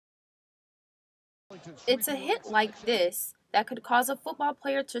It's a hit like this that could cause a football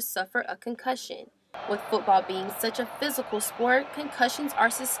player to suffer a concussion. With football being such a physical sport, concussions are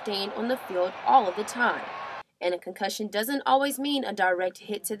sustained on the field all of the time. And a concussion doesn't always mean a direct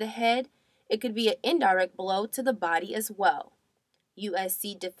hit to the head. It could be an indirect blow to the body as well.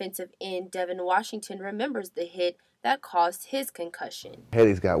 USC defensive end Devin Washington remembers the hit that caused his concussion.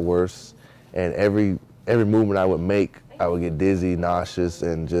 Headaches got worse, and every movement I would make, I would get dizzy, nauseous,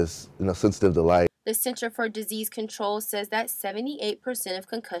 and just sensitive to light. The Center for Disease Control says that 78% of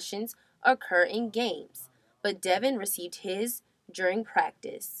concussions occur in games, but Devin received his during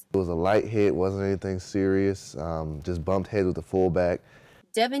practice. It was a light hit, wasn't anything serious, just bumped head with the fullback.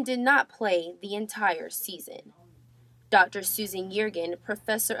 Devin did not play the entire season. Dr. Susan Yergin,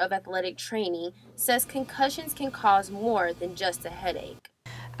 professor of athletic training, says concussions can cause more than just a headache.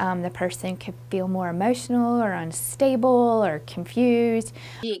 The person could feel more emotional or unstable or confused.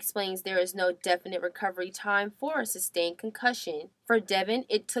 She explains there is no definite recovery time for a sustained concussion. For Devin,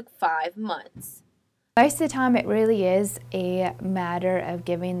 it took 5 months. Most of the time it really is a matter of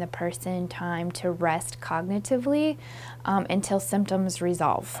giving the person time to rest cognitively until symptoms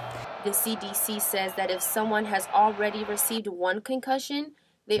resolve. The CDC says that if someone has already received one concussion,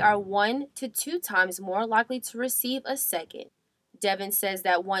 they are 1 to 2 times more likely to receive a second. Devin says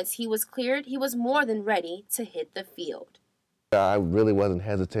that once he was cleared, he was more than ready to hit the field. I really wasn't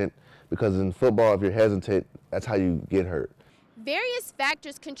hesitant, because in football, if you're hesitant, that's how you get hurt. Various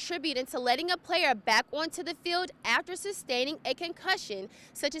factors contribute into letting a player back onto the field after sustaining a concussion,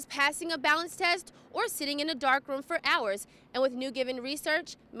 such as passing a balance test or sitting in a dark room for hours. And with New Given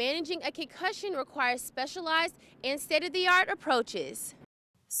research, managing a concussion requires specialized and state-of-the-art approaches.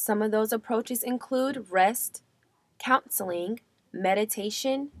 Some of those approaches include rest, counseling,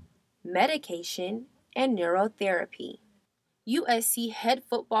 meditation, medication, and neurotherapy. USC head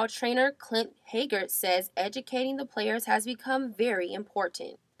football trainer Clint Haggard says educating the players has become very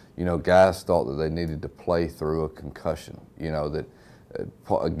important. Guys thought that they needed to play through a concussion, that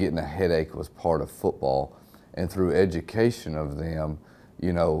getting a headache was part of football. And through education of them,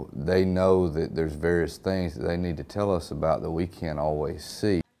 they know that there's various things that they need to tell us about that we can't always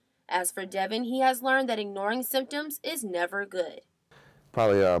see. As for Devin, he has learned that ignoring symptoms is never good.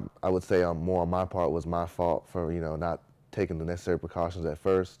 Probably, I would say more on my part was my fault for, not taking the necessary precautions at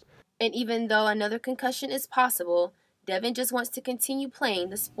first. And even though another concussion is possible, Devin just wants to continue playing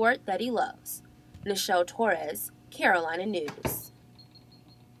the sport that he loves. Nichelle Torres, Carolina News.